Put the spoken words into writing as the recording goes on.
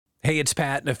Hey, it's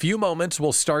Pat. In a few moments,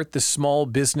 we'll start the small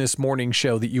business morning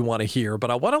show that you want to hear. But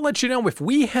I want to let you know, if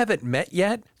we haven't met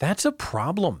yet, that's a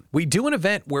problem. We do an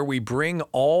event where we bring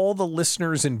all the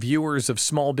listeners and viewers of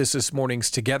Small Business Mornings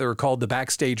together called the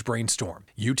Backstage Brainstorm.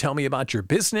 You tell me about your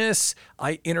business,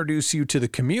 I introduce you to the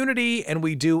community, and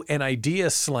we do an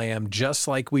idea slam just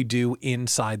like we do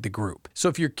inside the group. So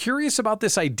if you're curious about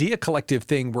this idea collective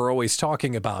thing we're always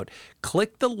talking about,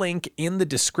 click the link in the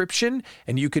description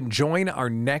and you can join our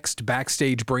next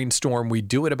Backstage Brainstorm. We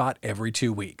do it about every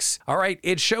 2 weeks. All right,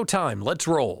 it's showtime. Let's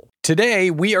roll.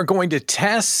 Today, we are going to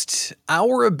test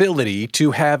our ability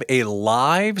to have a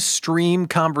live stream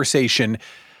conversation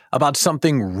about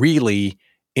something really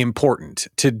important.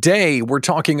 Today, we're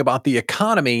talking about the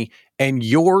economy and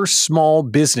your small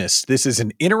business. This is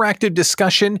an interactive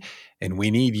discussion, and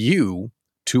we need you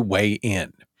to weigh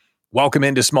in. Welcome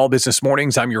into Small Business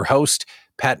Mornings. I'm your host,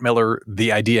 Pat Miller,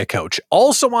 the Idea Coach.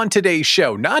 Also on today's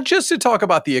show, not just to talk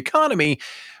about the economy,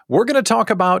 we're going to talk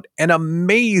about an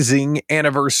amazing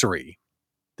anniversary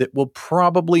that will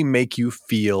probably make you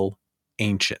feel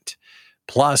ancient.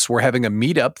 Plus, we're having a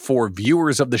meetup for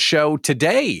viewers of the show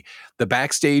today. The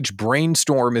Backstage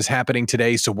Brainstorm is happening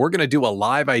today, so we're going to do a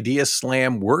live idea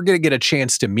slam. We're going to get a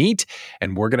chance to meet,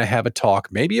 and we're going to have a talk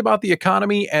maybe about the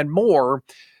economy and more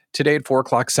today at 4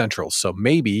 o'clock Central. So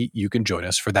maybe you can join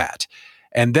us for that.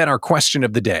 And then our question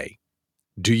of the day: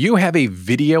 do you have a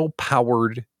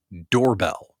video-powered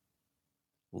doorbell?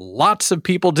 Lots of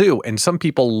people do, and some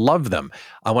people love them.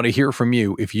 I want to hear from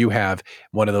you if you have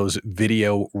one of those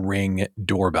video ring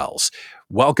doorbells.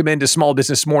 Welcome into Small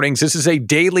Business Mornings. This is a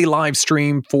daily live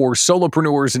stream for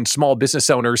solopreneurs and small business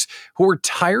owners who are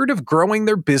tired of growing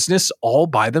their business all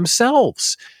by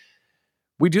themselves.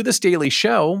 We do this daily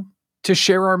show to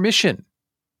share our mission.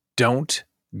 Don't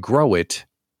grow it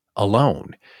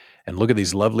alone. And look at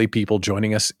these lovely people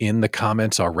joining us in the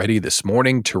comments already this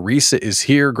morning. Teresa is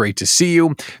here. Great to see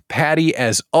you. Patty,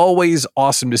 as always,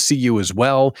 awesome to see you as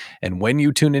well. And when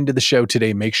you tune into the show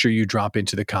today, make sure you drop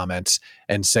into the comments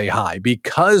and say hi,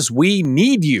 because we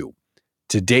need you.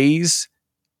 Today's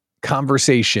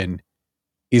conversation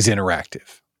is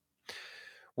interactive.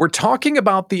 We're talking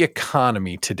about the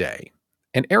economy today.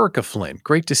 And Erica Flynn,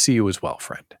 great to see you as well,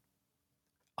 friend.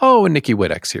 Oh, and Nikki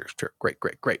Widex here. Sure.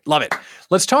 Great. Love it.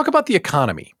 Let's talk about the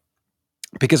economy,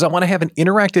 because I want to have an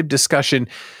interactive discussion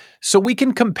so we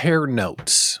can compare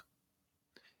notes.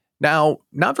 Now,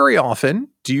 not very often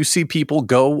do you see people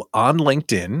go on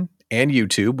LinkedIn and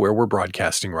YouTube, where we're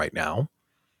broadcasting right now,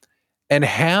 and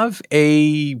have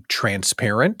a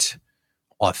transparent,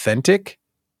 authentic,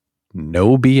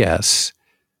 no BS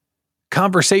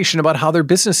conversation about how their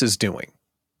business is doing.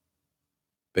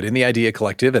 But in the Idea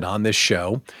Collective and on this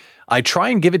show, I try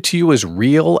and give it to you as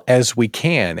real as we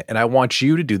can, and I want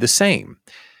you to do the same.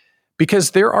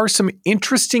 Because there are some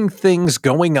interesting things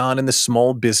going on in the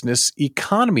small business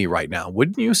economy right now,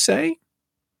 wouldn't you say?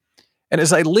 And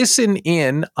as I listen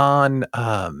in on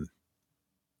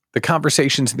the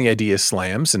conversations in the Idea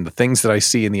Slams and the things that I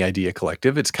see in the Idea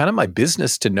Collective, it's kind of my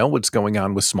business to know what's going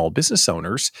on with small business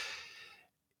owners.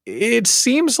 It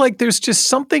seems like there's just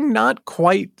something not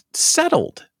quite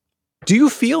settled. Do you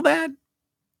feel that?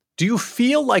 Do you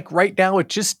feel like right now it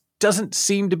just doesn't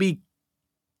seem to be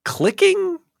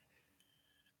clicking?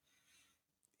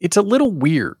 It's a little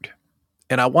weird,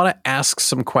 and I want to ask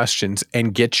some questions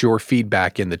and get your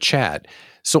feedback in the chat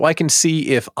so I can see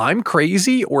if I'm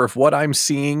crazy or if what I'm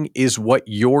seeing is what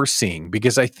you're seeing,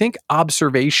 because I think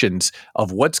observations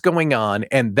of what's going on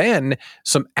and then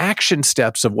some action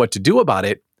steps of what to do about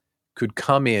it could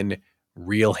come in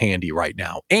real handy right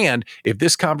now. And if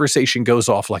this conversation goes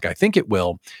off like I think it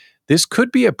will, this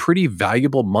could be a pretty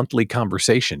valuable monthly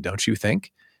conversation, don't you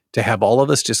think? To have all of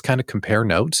us just kind of compare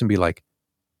notes and be like,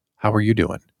 how are you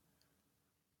doing?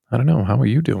 I don't know. How are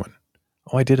you doing?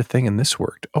 Oh, I did a thing and this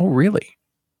worked. Oh, really?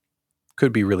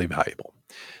 Could be really valuable.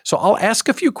 So I'll ask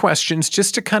a few questions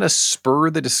just to kind of spur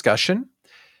the discussion.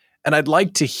 And I'd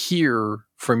like to hear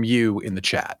from you in the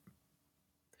chat.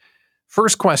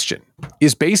 First question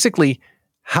is basically,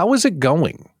 how is it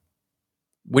going?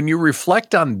 When you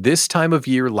reflect on this time of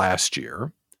year last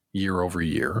year, year over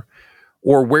year,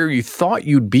 or where you thought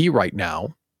you'd be right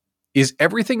now, is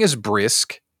everything as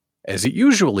brisk as it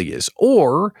usually is?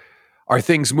 Or are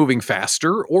things moving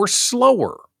faster or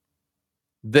slower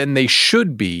than they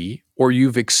should be or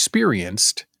you've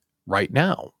experienced right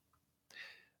now?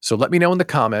 So let me know in the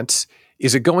comments.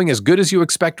 Is it going as good as you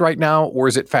expect right now, or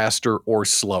is it faster or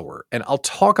slower? And I'll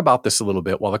talk about this a little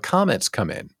bit while the comments come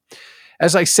in.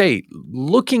 As I say,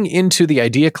 looking into the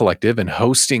Idea Collective and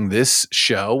hosting this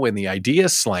show and the Idea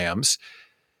Slams,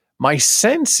 my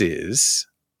sense is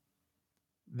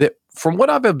that from what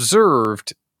I've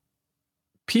observed,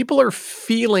 people are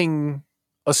feeling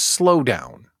a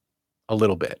slowdown a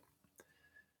little bit.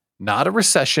 Not a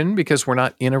recession because we're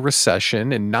not in a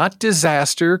recession, and not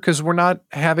disaster because we're not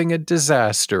having a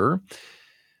disaster.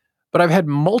 But I've had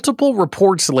multiple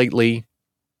reports lately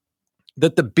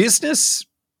that the business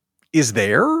is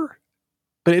there,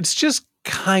 but it's just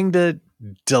kind of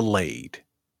delayed.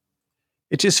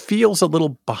 It just feels a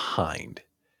little behind.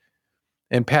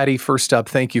 And Patty, first up,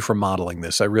 thank you for modeling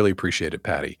this. I really appreciate it,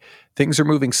 Patty. Things are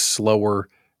moving slower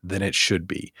than it should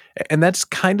be. And that's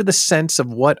kind of the sense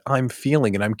of what I'm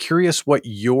feeling. And I'm curious what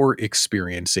you're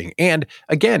experiencing. And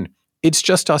again, it's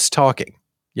just us talking.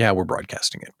 Yeah, we're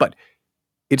broadcasting it, but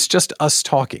it's just us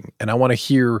talking. And I want to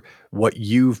hear what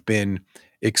you've been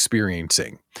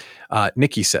experiencing.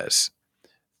 Nikki says,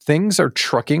 things are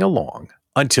trucking along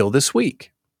until this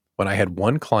week, when I had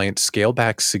one client scale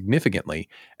back significantly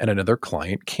and another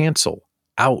client cancel.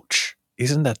 Ouch.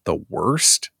 Isn't that the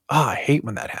worst? I hate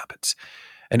when that happens.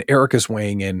 And Erica's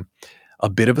weighing in, a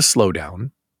bit of a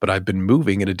slowdown, but I've been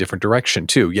moving in a different direction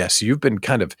too. Yes, you've been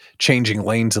kind of changing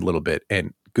lanes a little bit,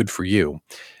 and good for you.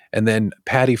 And then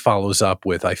Patty follows up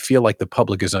with, I feel like the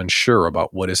public is unsure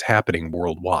about what is happening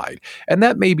worldwide. And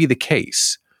that may be the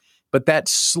case, but that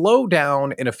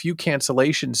slowdown and a few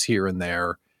cancellations here and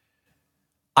there,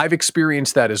 I've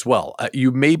experienced that as well.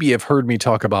 You maybe have heard me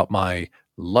talk about my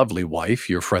lovely wife,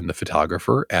 your friend, the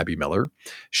photographer, Abby Miller.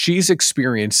 She's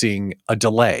experiencing a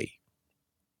delay.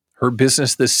 Her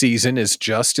business this season is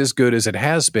just as good as it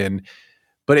has been,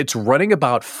 but it's running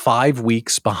about 5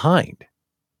 weeks behind.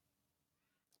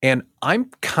 And I'm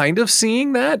kind of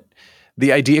seeing that.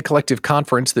 The Idea Collective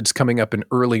conference that's coming up in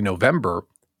early November,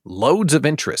 loads of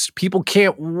interest. People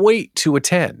can't wait to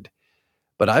attend.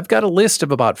 But I've got a list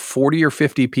of about 40 or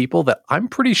 50 people that I'm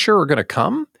pretty sure are going to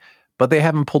come, but they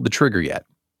haven't pulled the trigger yet.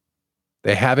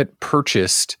 They haven't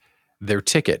purchased their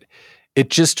ticket.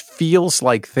 It just feels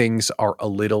like things are a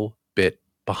little bit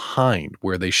behind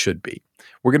where they should be.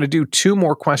 We're going to do 2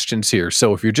 more questions here.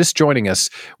 So if you're just joining us,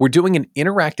 we're doing an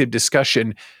interactive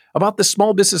discussion about the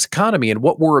small business economy and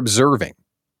what we're observing.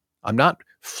 I'm not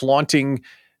flaunting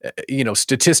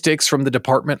statistics from the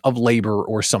Department of Labor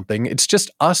or something. It's just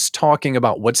us talking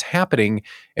about what's happening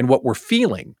and what we're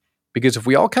feeling. Because if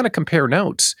we all kind of compare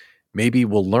notes, maybe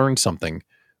we'll learn something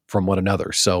from one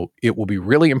another. So it will be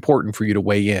really important for you to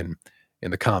weigh in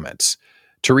the comments.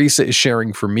 Teresa is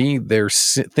sharing, for me,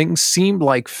 things seem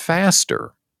like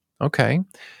faster. Okay.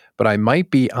 But I might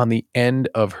be on the end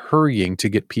of hurrying to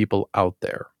get people out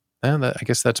there. And I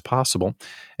guess that's possible.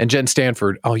 And Jen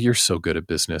Stanford, oh, you're so good at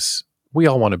business. We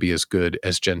all want to be as good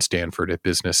as Jen Stanford at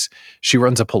business. She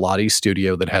runs a Pilates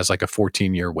studio that has like a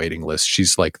 14-year waiting list.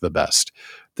 She's like the best.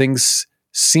 Things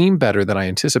seem better than I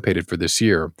anticipated for this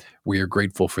year. We are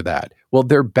grateful for that. Well,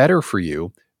 they're better for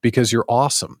you because you're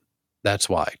awesome. That's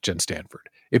why, Jen Stanford.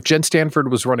 If Jen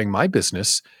Stanford was running my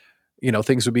business,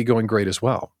 things would be going great as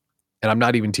well. And I'm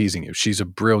not even teasing you. She's a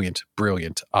brilliant,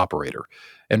 brilliant operator.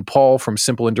 And Paul from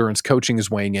Simple Endurance Coaching is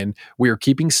weighing in. We are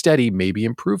keeping steady, maybe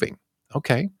improving.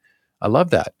 Okay. I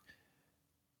love that.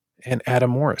 And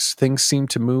Adam Morris, things seem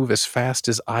to move as fast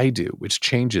as I do, which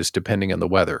changes depending on the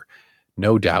weather.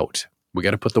 No doubt. We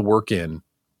got to put the work in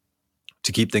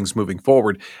to keep things moving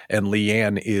forward. And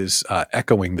Leanne is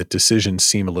echoing that decisions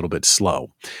seem a little bit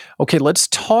slow. Okay, let's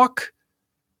talk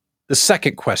the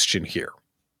second question here.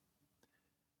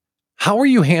 How are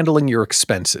you handling your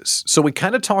expenses? So we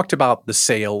kind of talked about the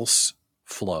sales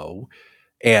flow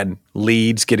and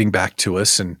leads getting back to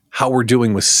us and how we're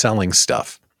doing with selling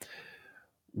stuff.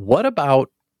 What about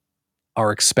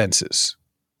our expenses?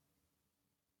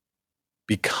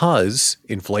 Because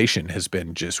inflation has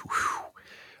been just,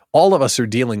 all of us are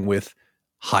dealing with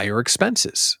higher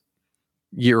expenses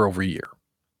year over year.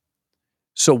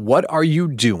 So what are you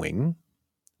doing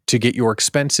to get your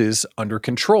expenses under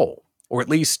control, or at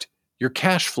least your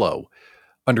cash flow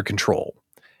under control?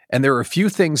 And there are a few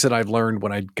things that I've learned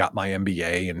when I got my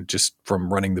MBA and just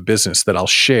from running the business that I'll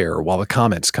share while the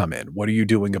comments come in. What are you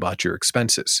doing about your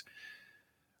expenses?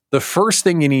 The first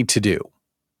thing you need to do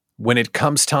when it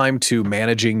comes time to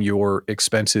managing your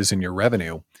expenses and your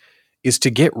revenue is to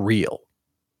get real.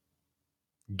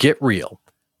 Get real.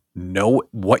 Know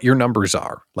what your numbers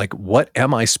are. Like, what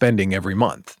am I spending every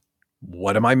month?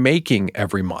 What am I making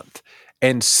every month?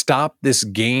 And stop this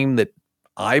game that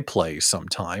I play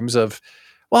sometimes of,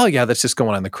 well, yeah, that's just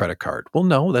going on the credit card. Well,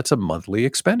 no, that's a monthly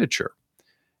expenditure.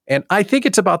 And I think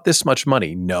it's about this much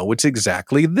money. No, it's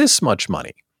exactly this much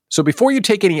money. So before you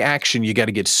take any action, you got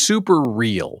to get super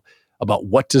real about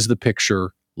what does the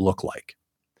picture look like.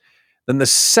 Then the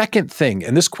second thing,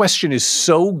 and this question is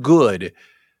so good,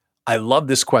 I love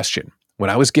this question. When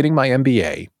I was getting my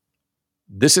MBA,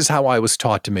 this is how I was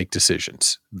taught to make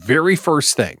decisions. Very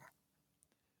first thing,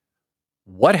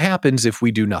 what happens if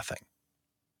we do nothing?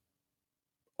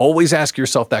 Always ask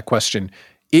yourself that question.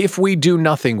 If we do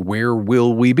nothing, where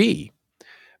will we be?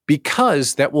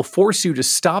 Because that will force you to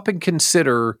stop and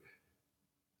consider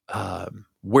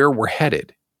where we're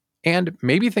headed. And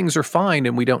maybe things are fine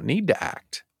and we don't need to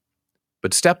act.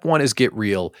 But step one is get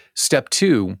real. Step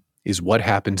two is what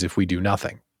happens if we do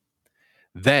nothing.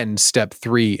 Then step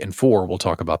 3 and 4, we'll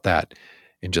talk about that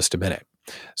in just a minute.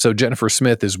 So Jennifer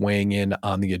Smith is weighing in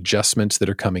on the adjustments that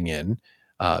are coming in.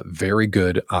 Very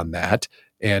good on that.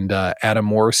 And Adam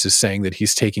Morris is saying that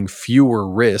he's taking fewer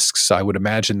risks. I would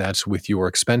imagine that's with your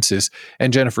expenses.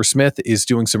 And Jennifer Smith is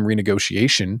doing some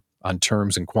renegotiation on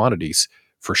terms and quantities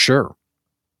for sure.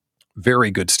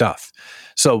 Very good stuff.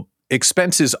 So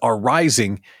expenses are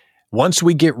rising. Once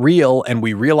we get real and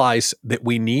we realize that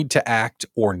we need to act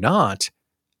or not,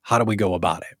 how do we go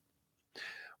about it?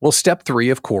 Well, step 3,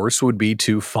 of course, would be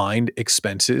to find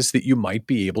expenses that you might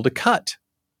be able to cut.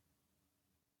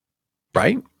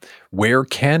 Right? Where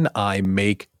can I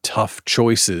make tough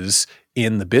choices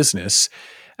in the business?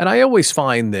 And I always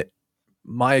find that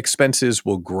my expenses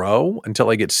will grow until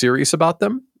I get serious about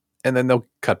them, and then they'll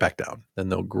cut back down. Then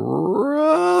they'll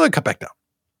grow and cut back down.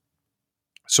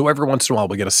 So every once in a while,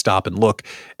 we got to stop and look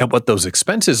at what those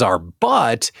expenses are.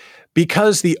 But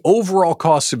because the overall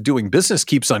cost of doing business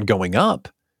keeps on going up,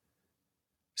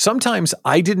 sometimes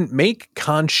I didn't make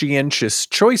conscientious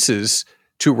choices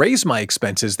to raise my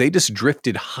expenses. They just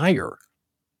drifted higher.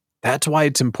 That's why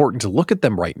it's important to look at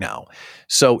them right now.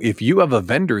 So if you have a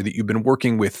vendor that you've been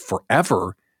working with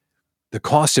forever, the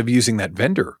cost of using that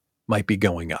vendor might be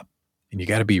going up. And you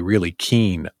got to be really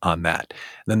keen on that.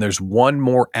 And then there's one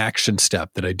more action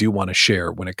step that I do want to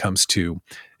share when it comes to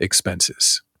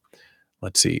expenses.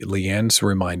 Let's see. Leanne's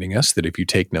reminding us that if you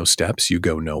take no steps, you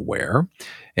go nowhere.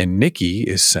 And Nikki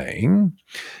is saying,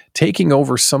 taking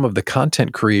over some of the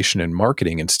content creation and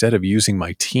marketing instead of using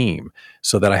my team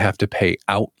so that I have to pay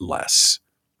out less.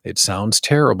 It sounds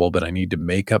terrible, but I need to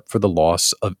make up for the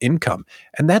loss of income.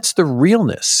 And that's the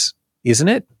realness, isn't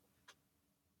it?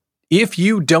 If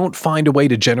you don't find a way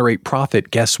to generate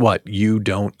profit, guess what? You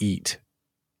don't eat.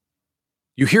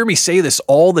 You hear me say this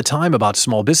all the time about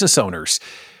small business owners,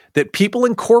 that people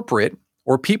in corporate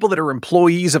or people that are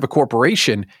employees of a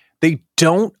corporation, they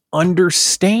don't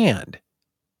understand.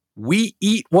 We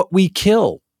eat what we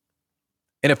kill.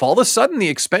 And if all of a sudden the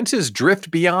expenses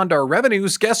drift beyond our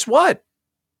revenues, guess what?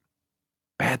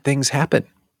 Bad things happen.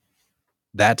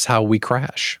 That's how we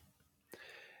crash.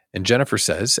 And Jennifer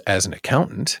says, as an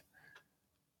accountant,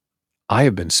 I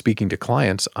have been speaking to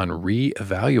clients on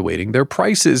reevaluating their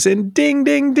prices, and ding,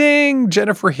 ding, ding,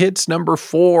 Jennifer hits number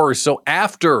 4. So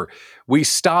after we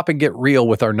stop and get real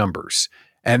with our numbers,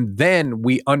 and then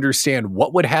we understand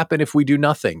what would happen if we do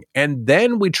nothing, and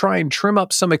then we try and trim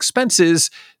up some expenses,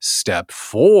 step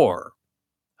 4,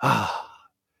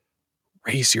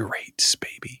 raise your rates,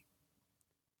 baby.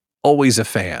 Always a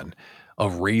fan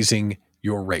of raising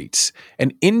your rates.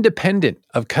 And independent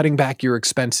of cutting back your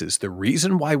expenses, the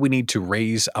reason why we need to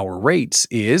raise our rates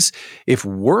is if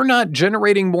we're not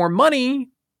generating more money,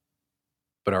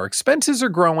 but our expenses are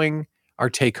growing, our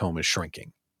take home is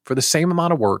shrinking. For the same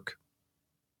amount of work,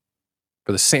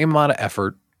 for the same amount of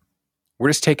effort, we're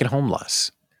just taking home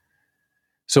less.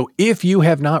 So if you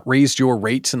have not raised your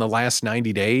rates in the last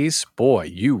 90 days, boy,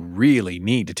 you really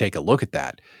need to take a look at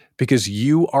that because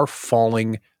you are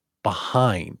falling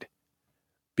behind.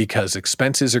 Because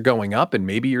expenses are going up and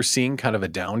maybe you're seeing kind of a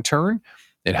downturn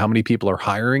in how many people are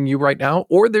hiring you right now,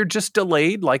 or they're just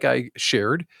delayed like I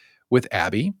shared with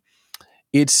Abby.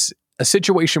 It's a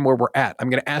situation where we're at. I'm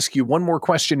going to ask you one more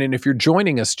question. And if you're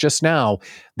joining us just now,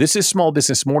 this is Small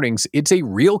Business Mornings. It's a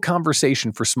real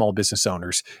conversation for small business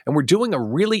owners. And we're doing a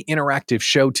really interactive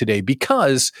show today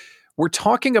because we're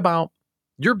talking about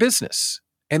your business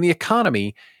and the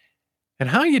economy and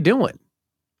how you doing.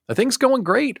 Are things going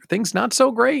great? Are things not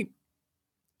so great?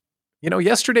 You know,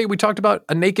 yesterday we talked about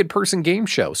a naked person game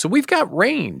show. So we've got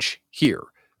range here.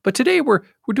 But today we're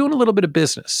doing a little bit of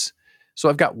business. So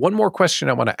I've got one more question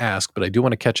I want to ask, but I do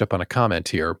want to catch up on a comment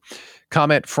here.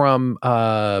 Comment from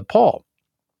Paul.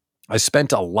 I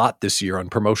spent a lot this year on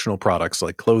promotional products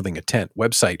like clothing, a tent,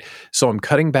 website. So I'm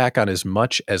cutting back on as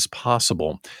much as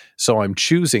possible. So I'm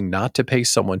choosing not to pay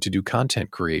someone to do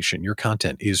content creation. Your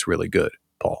content is really good,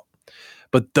 Paul.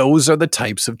 But those are the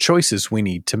types of choices we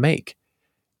need to make.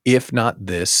 If not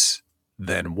this,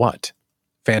 then what?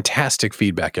 Fantastic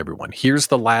feedback, everyone. Here's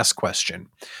the last question.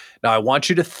 Now, I want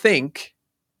you to think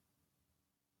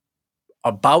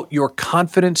about your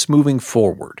confidence moving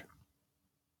forward.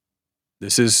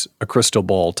 This is a crystal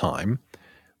ball time.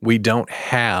 We don't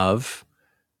have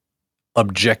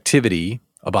objectivity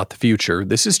about the future.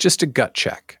 This is just a gut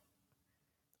check.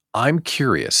 I'm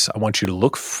curious. I want you to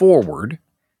look forward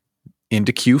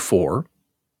into Q4,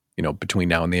 between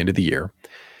now and the end of the year,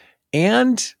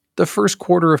 and the first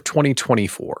quarter of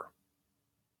 2024.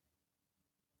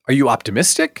 Are you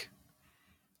optimistic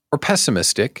or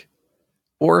pessimistic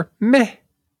or meh?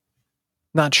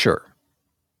 Not sure.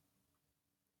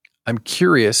 I'm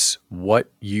curious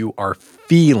what you are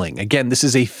feeling. Again, this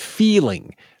is a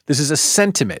feeling. This is a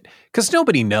sentiment because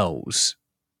nobody knows,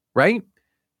 right?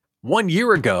 1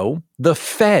 year ago, the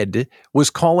Fed was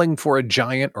calling for a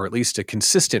giant or at least a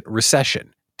consistent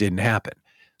recession. Didn't happen.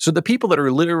 So the people that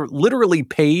are literally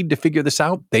paid to figure this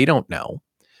out, they don't know.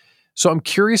 So I'm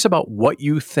curious about what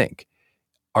you think.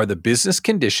 Are the business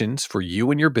conditions for you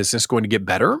and your business going to get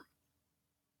better,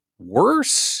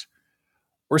 worse,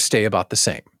 or stay about the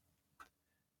same?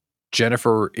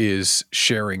 Jennifer is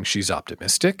sharing she's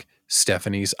optimistic.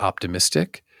 Stephanie's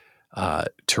optimistic.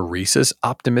 Teresa's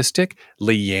optimistic.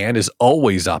 Leanne is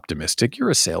always optimistic. You're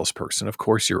a salesperson. Of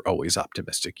course, you're always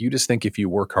optimistic. You just think if you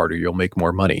work harder, you'll make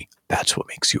more money. That's what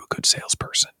makes you a good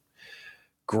salesperson.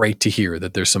 Great to hear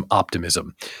that there's some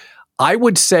optimism. I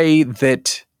would say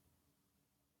that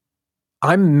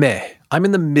I'm meh. I'm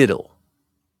in the middle.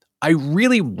 I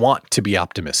really want to be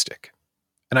optimistic.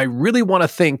 And I really want to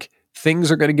think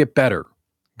things are going to get better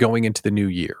going into the new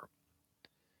year.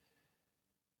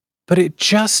 But it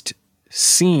just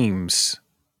seems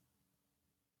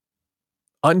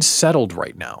unsettled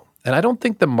right now. And I don't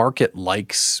think the market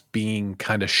likes being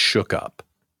kind of shook up.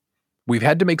 We've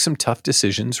had to make some tough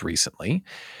decisions recently,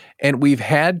 and we've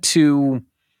had to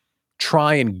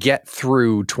try and get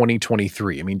through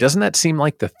 2023. I mean, doesn't that seem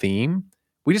like the theme?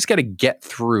 We just got to get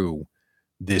through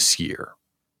this year.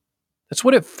 That's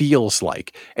what it feels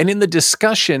like. And in the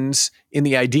discussions, in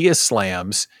the idea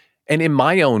slams, and in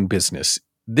my own business,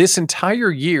 this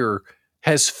entire year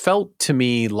has felt to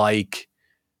me like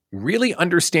really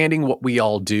understanding what we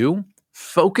all do,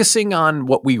 focusing on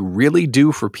what we really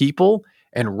do for people,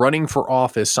 and running for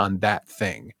office on that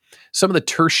thing. Some of the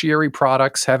tertiary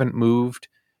products haven't moved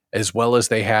as well as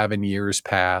they have in years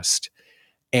past,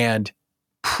 and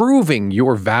proving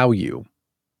your value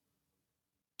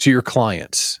to your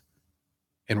clients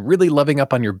and really loving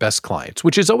up on your best clients,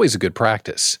 which is always a good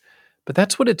practice. But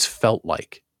that's what it's felt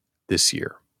like this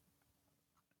year.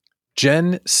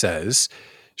 Jen says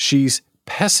she's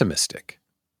pessimistic,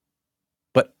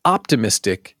 but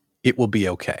optimistic it will be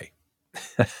okay.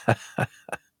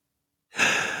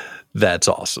 That's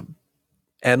awesome.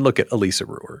 And look at Elisa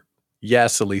Ruhr.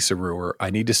 Yes, Elisa Ruhr, I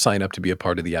need to sign up to be a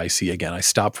part of the IC again. I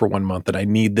stopped for 1 month and I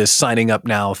need this signing up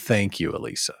now. Thank you,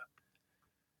 Elisa.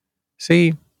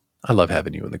 See, I love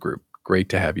having you in the group. Great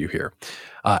to have you here.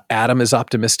 Adam is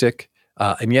optimistic.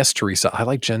 And yes, Teresa, I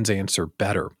like Jen's answer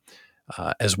better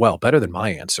as well. Better than my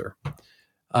answer.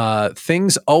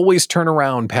 Things always turn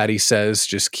around, Patty says.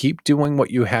 Just keep doing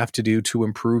what you have to do to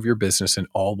improve your business and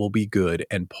all will be good.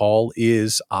 And Paul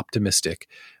is optimistic.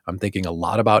 I'm thinking a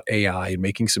lot about AI and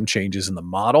making some changes in the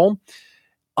model.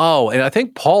 Oh, and I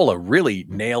think Paula really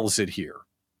nails it here.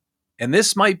 And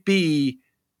this might be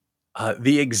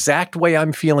the exact way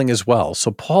I'm feeling as well.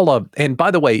 So Paula, and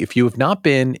by the way, if you have not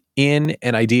been in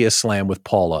an idea slam with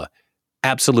Paula,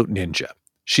 absolute ninja.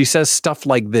 She says stuff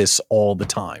like this all the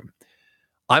time.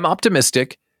 I'm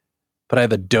optimistic, but I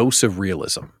have a dose of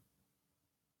realism.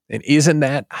 And isn't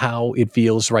that how it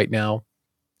feels right now?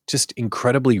 Just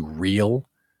incredibly real.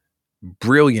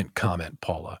 Brilliant comment,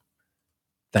 Paula.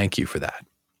 Thank you for that.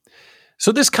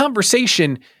 So this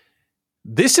conversation,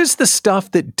 this is the stuff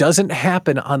that doesn't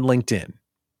happen on LinkedIn.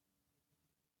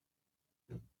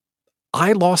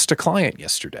 I lost a client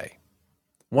yesterday.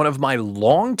 One of my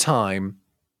longtime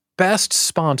best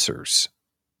sponsors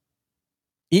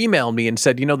emailed me and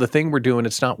said, the thing we're doing,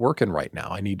 it's not working right now.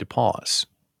 I need to pause.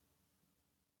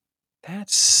 That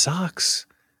sucks,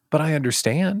 but I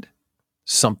understand.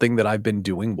 Something that I've been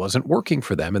doing wasn't working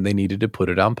for them and they needed to put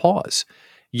it on pause.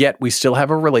 Yet we still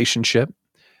have a relationship.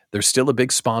 They're still a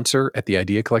big sponsor at the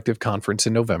Idea Collective conference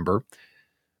in November,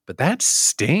 but that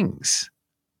stings.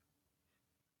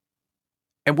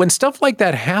 And when stuff like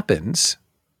that happens,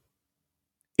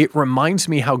 it reminds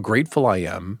me how grateful I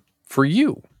am for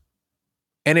you.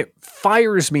 And it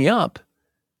fires me up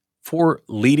for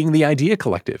leading the Idea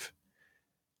Collective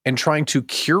and trying to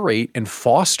curate and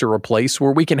foster a place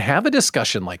where we can have a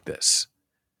discussion like this.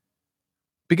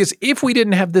 Because if we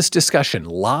didn't have this discussion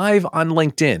live on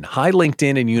LinkedIn, hi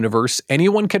LinkedIn and universe,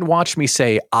 anyone can watch me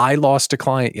say, I lost a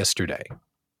client yesterday.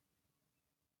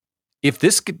 If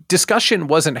this discussion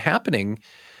wasn't happening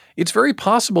It's very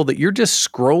possible that you're just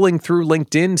scrolling through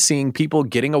LinkedIn, seeing people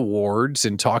getting awards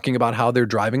and talking about how they're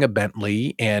driving a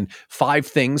Bentley and 5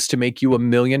 things to make you $1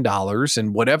 million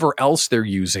and whatever else they're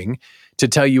using to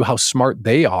tell you how smart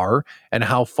they are and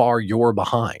how far you're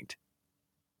behind.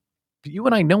 But you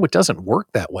and I know it doesn't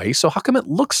work that way. So how come it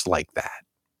looks like that?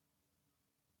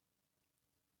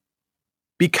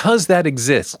 Because that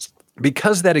exists.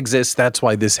 That's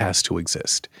why this has to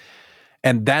exist.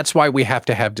 And that's why we have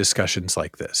to have discussions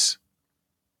like this.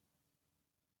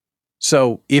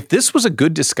 So if this was a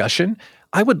good discussion,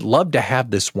 I would love to have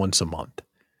this once a month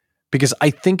because I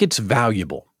think it's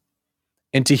valuable.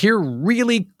 And to hear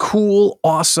really cool,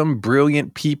 awesome,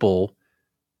 brilliant people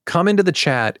come into the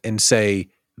chat and say,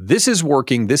 this is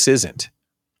working, this isn't,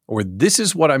 or this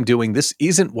is what I'm doing, this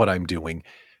isn't what I'm doing.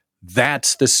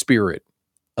 That's the spirit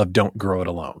of Don't Grow It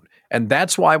Alone. And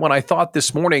that's why when I thought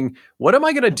this morning, what am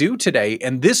I going to do today?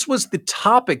 And this was the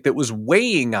topic that was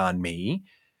weighing on me.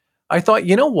 I thought,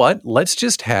 you know what? Let's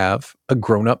just have a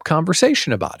grown-up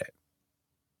conversation about it.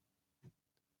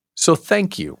 So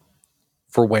thank you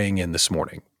for weighing in this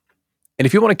morning. And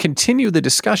if you want to continue the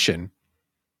discussion,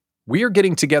 we are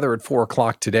getting together at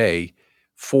 4:00 today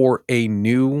for a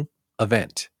new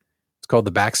event. It's called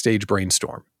the Backstage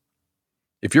Brainstorm.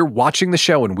 If you're watching the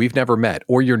show and we've never met,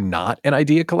 or you're not an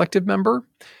Idea Collective member,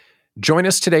 join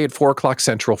us today at 4:00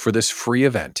 Central for this free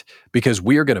event because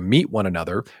we are going to meet one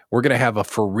another. We're going to have a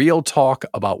for real talk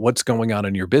about what's going on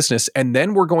in your business. And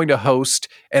then we're going to host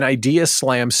an Idea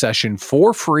Slam session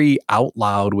for free out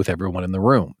loud with everyone in the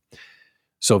room.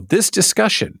 So if this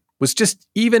discussion was just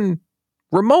even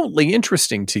remotely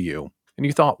interesting to you and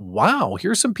you thought, wow,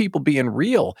 here's some people being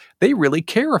real. They really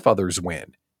care if others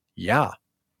win. Yeah.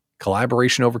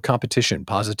 Collaboration over competition,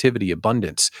 positivity,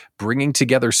 abundance, bringing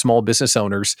together small business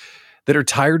owners that are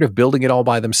tired of building it all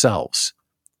by themselves.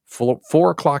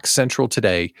 4:00 Central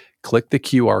today, click the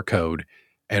QR code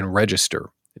and register.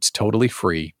 It's totally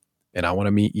free, and I want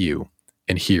to meet you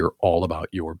and hear all about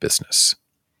your business.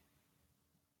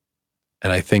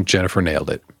 And I think Jennifer nailed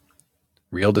it.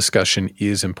 Real discussion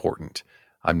is important.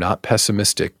 I'm not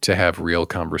pessimistic to have real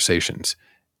conversations.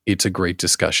 It's a great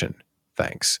discussion.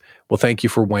 Thanks. Well, thank you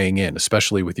for weighing in,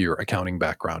 especially with your accounting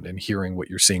background and hearing what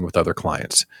you're seeing with other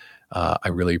clients. I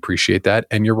really appreciate that.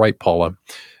 And you're right, Paula.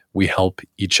 We help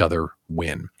each other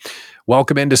win.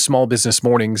 Welcome into Small Business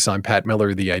Mornings. I'm Pat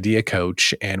Miller, the Idea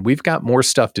Coach, and we've got more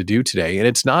stuff to do today. And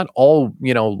it's not all,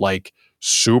 like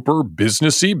super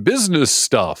businessy business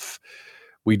stuff.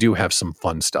 We do have some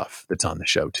fun stuff that's on the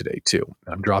show today, too.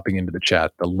 I'm dropping into the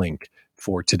chat the link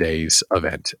for today's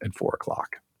event at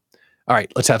 4:00. All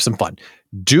right, let's have some fun.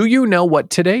 Do you know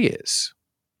what today is?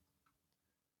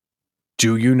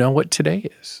 Do you know what today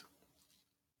is?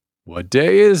 What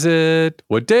day is it?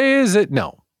 What day is it?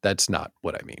 No, that's not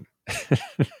what I mean.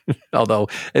 Although,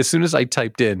 as soon as I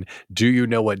typed in, do you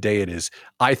know what day it is?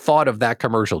 I thought of that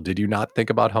commercial. Did you not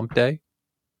think about Hump Day?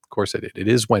 Of course I did. It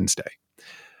is Wednesday.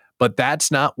 But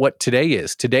that's not what today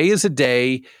is. Today is a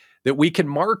day that we can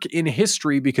mark in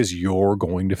history because you're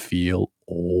going to feel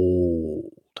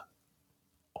old.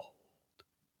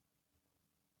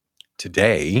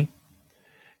 Today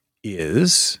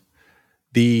is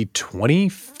the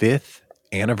 25th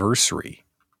anniversary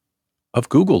of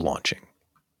Google launching.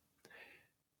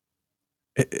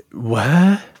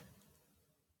 What?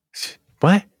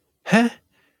 What? Huh?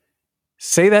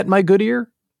 Say that in my good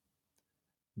ear.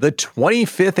 The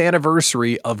 25th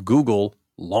anniversary of Google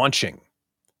launching.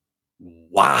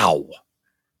 Wow.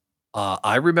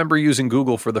 I remember using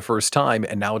Google for the first time,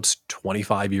 and now it's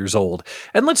 25 years old.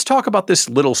 And let's talk about this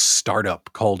little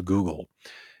startup called Google.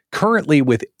 Currently,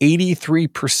 with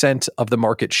 83% of the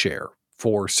market share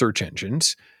for search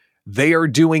engines, they are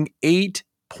doing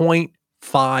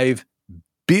 8.5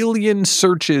 billion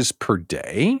searches per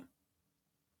day.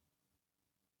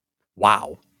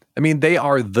 Wow. I mean, they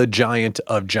are the giant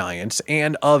of giants,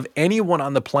 and of anyone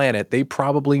on the planet, they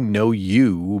probably know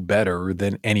you better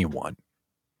than anyone.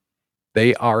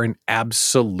 They are an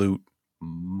absolute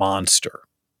monster.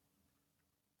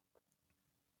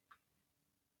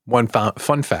 One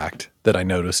fun fact that I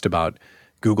noticed about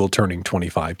Google turning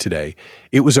 25 today,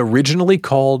 it was originally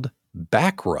called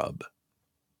Backrub.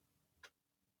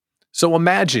 So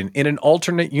imagine in an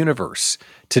alternate universe,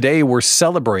 today we're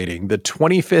celebrating the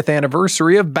 25th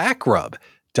anniversary of Backrub.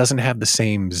 Doesn't have the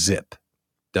same zip,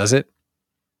 does it?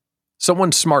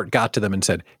 Someone smart got to them and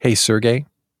said, hey, Sergey.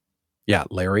 Yeah,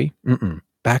 Larry.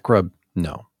 Backrub.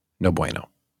 No bueno.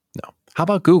 No. How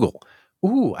about Google?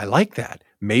 Ooh, I like that.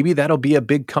 Maybe that'll be a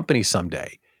big company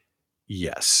someday.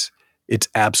 Yes, it's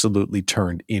absolutely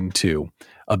turned into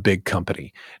a big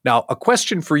company. Now, a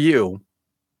question for you.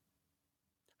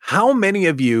 How many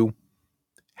of you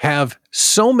have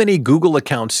so many Google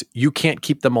accounts you can't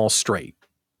keep them all straight?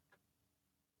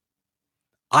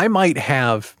 I might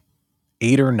have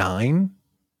 8 or 9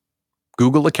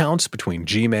 Google accounts between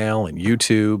Gmail and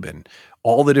YouTube and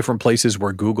all the different places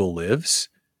where Google lives.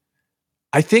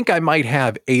 I think I might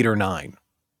have 8 or 9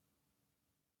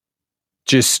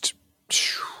 just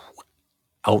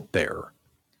out there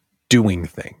doing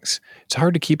things. It's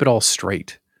hard to keep it all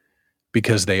straight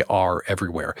because they are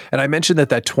everywhere. And I mentioned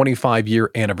that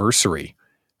 25-year anniversary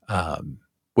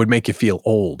would make you feel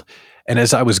old. And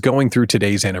as I was going through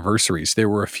today's anniversaries, there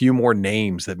were a few more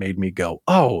names that made me go,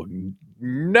 oh,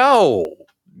 no,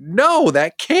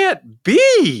 that can't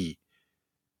be.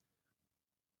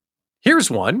 Here's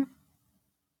one.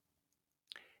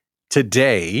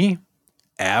 Today,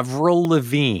 Avril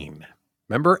Lavigne.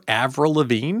 Remember Avril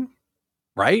Lavigne?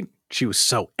 Right? She was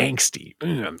so angsty.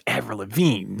 Avril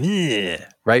Lavigne.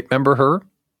 Right? Remember her?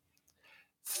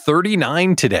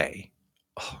 39 today.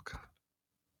 Oh, God.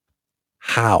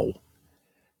 How?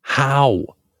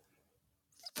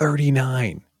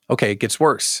 39. Okay, it gets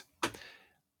worse.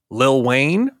 Lil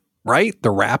Wayne, right?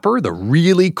 The rapper, the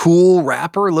really cool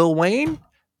rapper, Lil Wayne.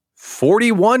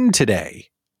 41 today.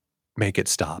 Make it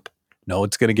stop. No,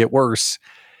 it's going to get worse.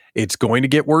 It's going to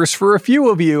get worse for a few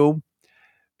of you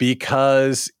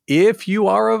because if you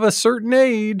are of a certain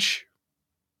age,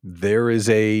 there is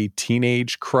a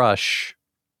teenage crush.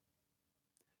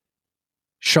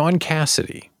 Sean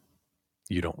Cassidy.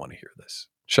 You don't want to hear this.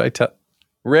 Should I tell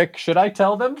Rick? Should I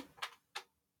tell them?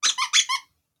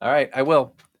 All right, I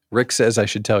will. Rick says I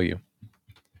should tell you.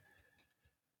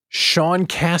 Sean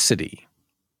Cassidy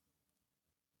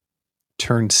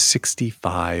turned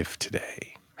 65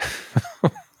 today.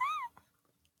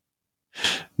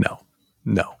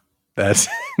 No, that's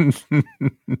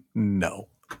no.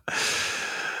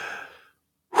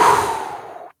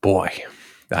 Boy,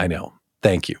 I know.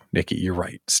 Thank you, Nikki. You're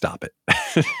right. Stop it.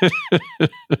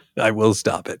 I will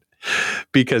stop it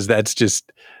because that's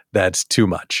too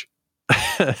much.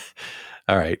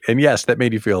 All right. And yes, that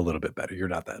made you feel a little bit better. You're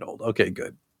not that old. Okay,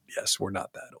 good. Yes, we're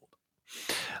not that old.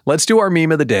 Let's do our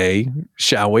meme of the day,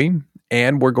 shall we?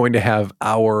 And we're going to have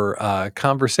our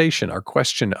conversation, our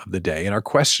question of the day. And our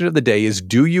question of the day is,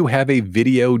 do you have a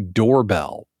video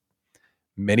doorbell?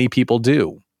 Many people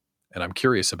do. And I'm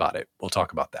curious about it. We'll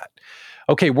talk about that.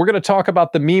 Okay, we're going to talk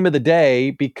about the meme of the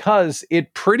day because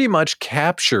it pretty much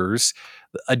captures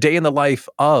a day in the life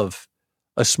of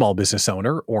a small business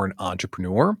owner or an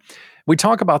entrepreneur. We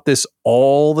talk about this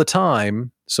all the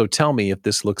time. So tell me if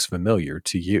this looks familiar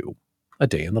to you. A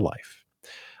day in the life.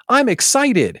 I'm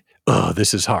excited. Oh,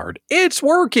 this is hard. It's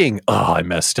working. Oh, I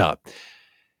messed up.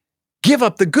 Give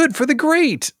up the good for the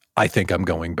great. I think I'm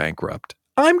going bankrupt.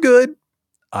 I'm good.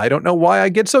 I don't know why I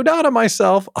get so down on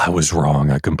myself. I was wrong.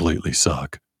 I completely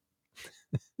suck.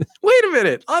 Wait a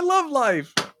minute. I love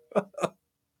life.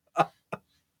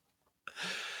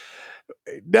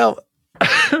 Now,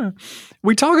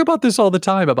 we talk about this all the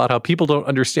time about how people don't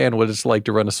understand what it's like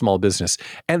to run a small business.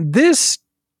 And this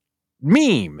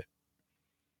meme,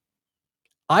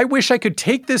 I wish I could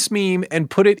take this meme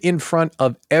and put it in front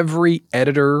of every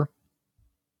editor,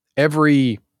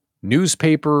 every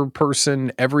newspaper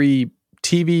person, every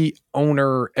TV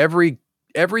owner, every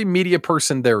media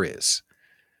person there is.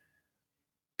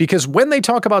 Because when they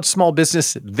talk about small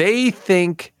business, they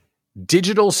think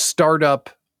digital startup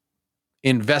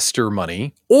investor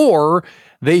money, or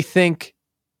they think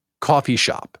coffee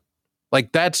shop.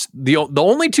 Like that's the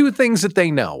only two things that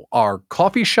they know are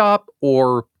coffee shop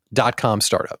or .com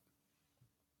startup.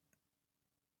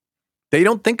 They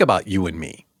don't think about you and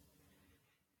me.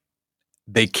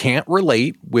 They can't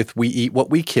relate with we eat what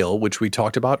we kill, which we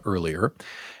talked about earlier.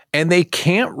 And they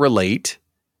can't relate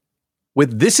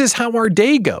with this is how our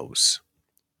day goes.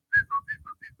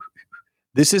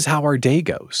 This is how our day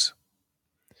goes.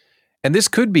 And this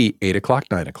could be 8 o'clock,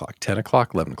 9 o'clock, 10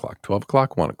 o'clock, 11 o'clock, 12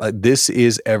 o'clock, 1 o'clock. This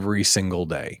is every single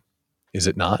day. Is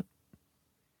it not?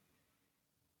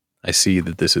 I see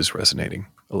that this is resonating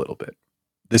a little bit.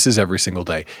 This is every single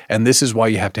day. And this is why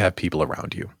you have to have people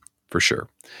around you, for sure.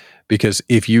 Because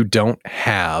if you don't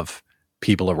have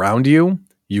people around you,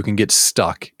 you can get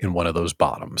stuck in one of those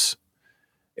bottoms.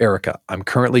 Erica, I'm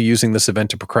currently using this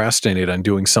event to procrastinate on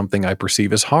doing something I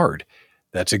perceive as hard.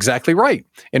 That's exactly right.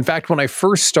 In fact, when I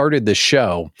first started this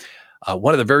show,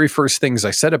 one of the very first things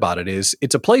I said about it is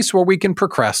it's a place where we can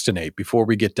procrastinate before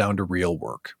we get down to real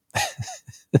work.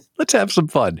 Let's have some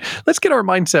fun. Let's get our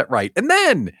mindset right. And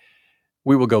then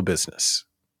we will go business.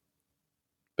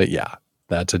 But yeah,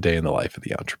 that's a day in the life of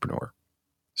the entrepreneur.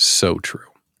 So true.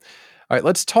 All right,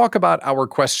 let's talk about our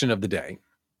question of the day.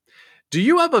 Do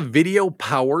you have a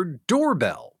video-powered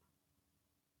doorbell?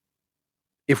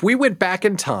 If we went back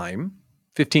in time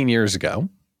 15 years ago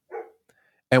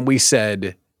and we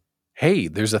said, hey,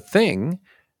 there's a thing,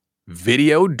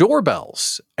 video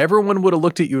doorbells, everyone would have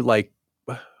looked at you like,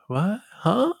 what?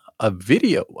 Huh? A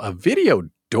video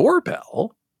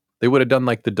doorbell? They would have done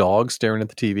like the dog staring at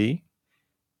the TV.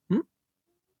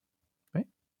 Right?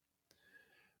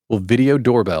 Well, video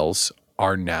doorbells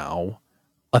are now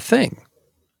a thing.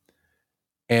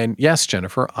 And yes,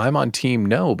 Jennifer, I'm on team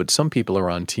no, but some people are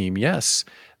on team yes.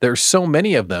 There's so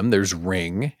many of them. There's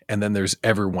Ring, and then there's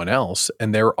everyone else,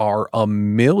 and there are a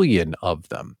million of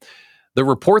them. The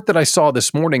report that I saw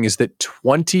this morning is that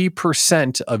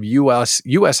 20% of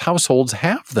U.S. households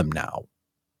have them now.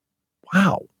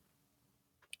 Wow.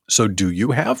 So do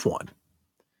you have one?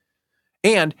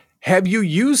 And have you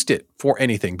used it for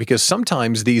anything? Because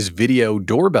sometimes these video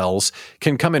doorbells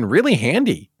can come in really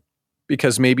handy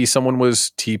because maybe someone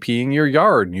was TPing your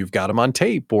yard and you've got them on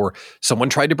tape, or someone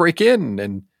tried to break in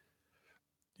and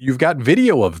you've got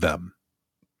video of them.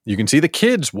 You can see the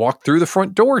kids walk through the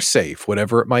front door safe,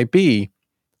 whatever it might be.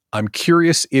 I'm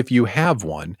curious if you have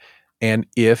one and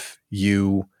if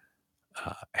you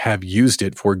have used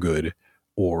it for good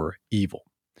or evil.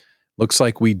 Looks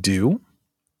like we do.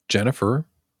 Jennifer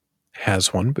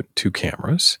has one, but two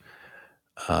cameras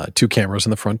on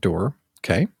the front door.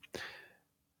 Okay.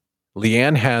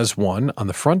 Leanne has one on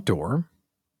the front door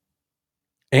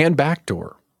and back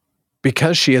door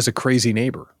because she has a crazy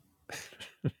neighbor.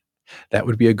 That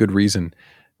would be a good reason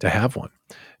to have one.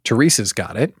 Teresa's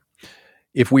got it.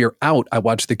 If we are out, I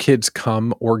watch the kids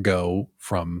come or go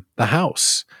from the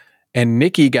house. And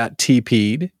Nikki got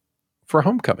TP'd for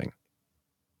homecoming.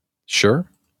 Sure.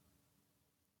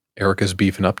 Erica's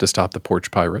beefing up to stop the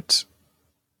porch pirates.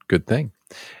 Good thing.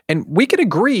 And we can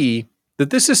agree that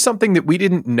this is something that we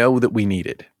didn't know that we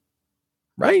needed,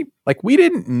 right? Like we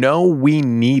didn't know we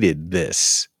needed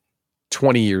this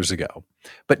 20 years ago.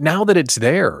 But now that it's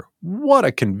there, what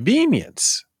a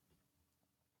convenience.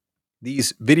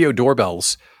 These video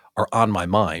doorbells are on my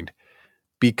mind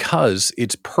because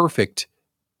it's perfect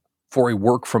for a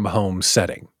work from home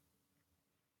setting.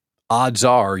 Odds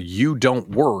are you don't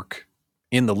work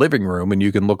in the living room and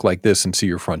you can look like this and see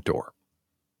your front door.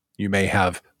 You may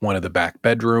have one of the back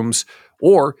bedrooms,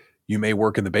 or you may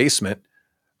work in the basement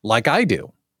like I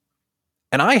do.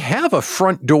 And I have a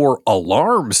front door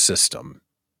alarm system.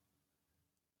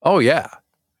 Oh yeah.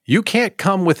 You can't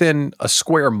come within a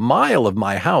square mile of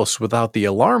my house without the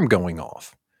alarm going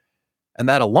off. And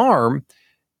that alarm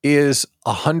is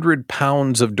 100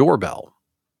 pounds of doorbell.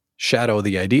 Shadow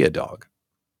the idea dog.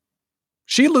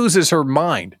 She loses her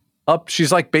mind. Up,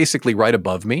 she's like basically right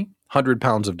above me, 100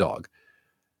 pounds of dog.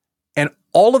 And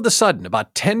all of a sudden,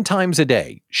 about 10 times a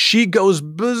day, she goes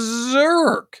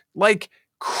berserk, like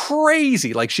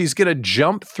crazy, like she's going to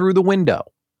jump through the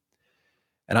window.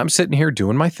 And I'm sitting here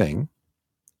doing my thing.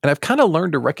 And I've kind of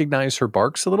learned to recognize her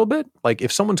barks a little bit. Like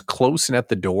if someone's close and at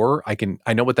the door,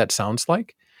 I know what that sounds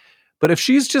like. But if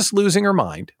she's just losing her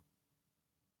mind,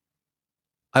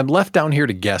 I'm left down here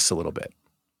to guess a little bit.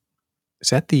 Is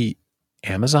that the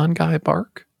Amazon guy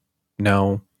bark?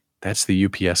 No, that's the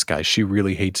UPS guy. She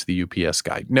really hates the UPS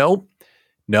guy. Nope,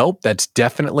 that's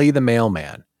definitely the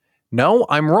mailman. No,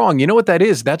 I'm wrong. You know what that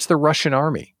is? That's the Russian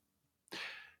army.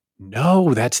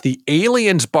 No, that's the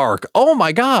aliens bark. Oh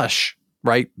my gosh.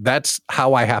 Right? That's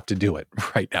how I have to do it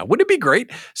right now. Wouldn't it be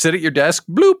great? Sit at your desk,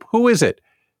 bloop, who is it?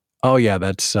 Oh yeah,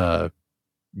 that's the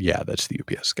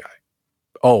UPS guy.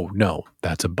 Oh no,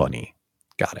 that's a bunny.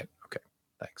 Got it. Okay,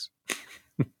 thanks.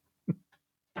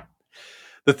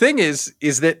 The thing is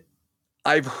that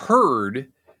I've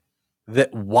heard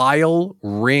that while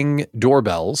Ring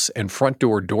doorbells and front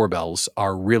door doorbells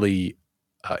are really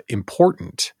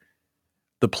important,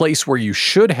 the place where you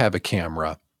should have a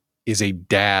camera is a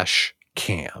dash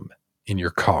cam in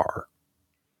your car.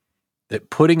 That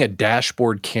putting a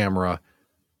dashboard camera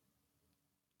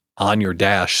on your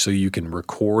dash so you can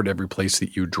record every place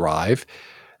that you drive,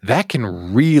 that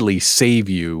can really save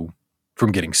you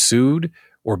from getting sued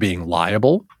or being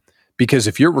liable. Because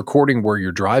if you're recording where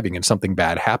you're driving and something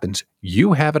bad happens,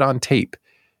 you have it on tape.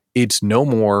 It's no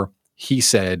more he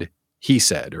said,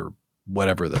 or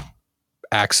whatever the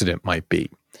accident might be.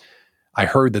 I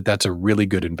heard that that's a really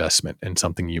good investment and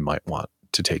something you might want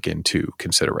to take into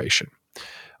consideration.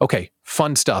 Okay,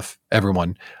 fun stuff,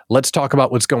 everyone. Let's talk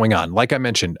about what's going on. Like I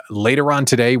mentioned, later on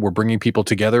today, we're bringing people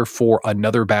together for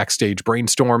another backstage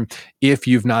brainstorm. If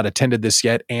you've not attended this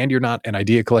yet and you're not an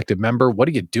Idea Collective member, what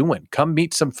are you doing? Come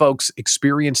meet some folks,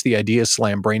 experience the Idea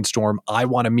Slam brainstorm. I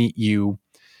want to meet you,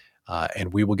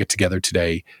 and we will get together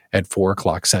today at 4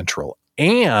 o'clock Central.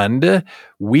 And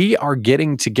we are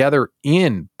getting together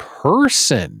in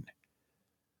person.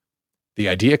 The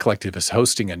Idea Collective is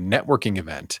hosting a networking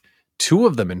event, 2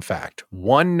 of them, in fact,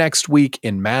 one next week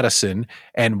in Madison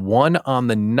and one on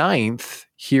the 9th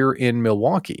here in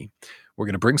Milwaukee. We're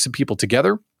going to bring some people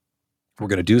together. We're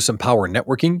going to do some power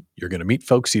networking. You're going to meet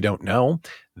folks you don't know.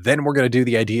 Then we're going to do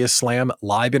the Idea Slam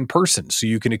live in person so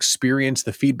you can experience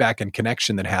the feedback and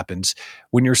connection that happens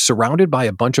when you're surrounded by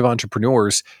a bunch of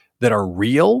entrepreneurs that are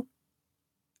real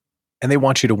and they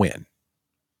want you to win.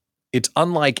 It's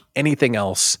unlike anything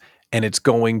else, and it's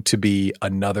going to be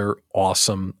another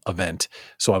awesome event.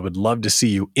 So I would love to see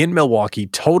you in Milwaukee,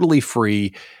 totally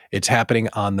free. It's happening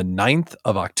on the 9th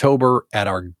of October at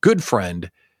our good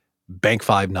friend, Bank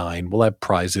 59. We'll have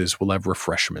prizes. We'll have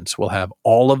refreshments. We'll have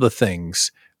all of the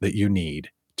things that you need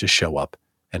to show up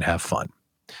and have fun.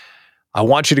 I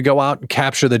want you to go out and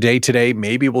capture the day today.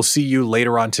 Maybe we'll see you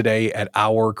later on today at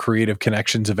our Creative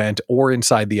Connections event or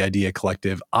inside the Idea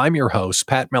Collective. I'm your host,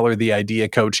 Pat Miller, the Idea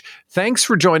Coach. Thanks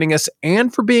for joining us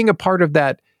and for being a part of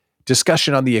that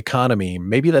discussion on the economy.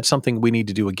 Maybe that's something we need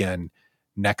to do again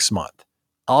next month.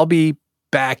 I'll be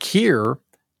back here,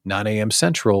 9 a.m.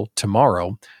 Central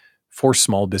tomorrow for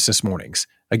Small Business Mornings.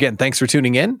 Again, thanks for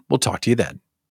tuning in. We'll talk to you then.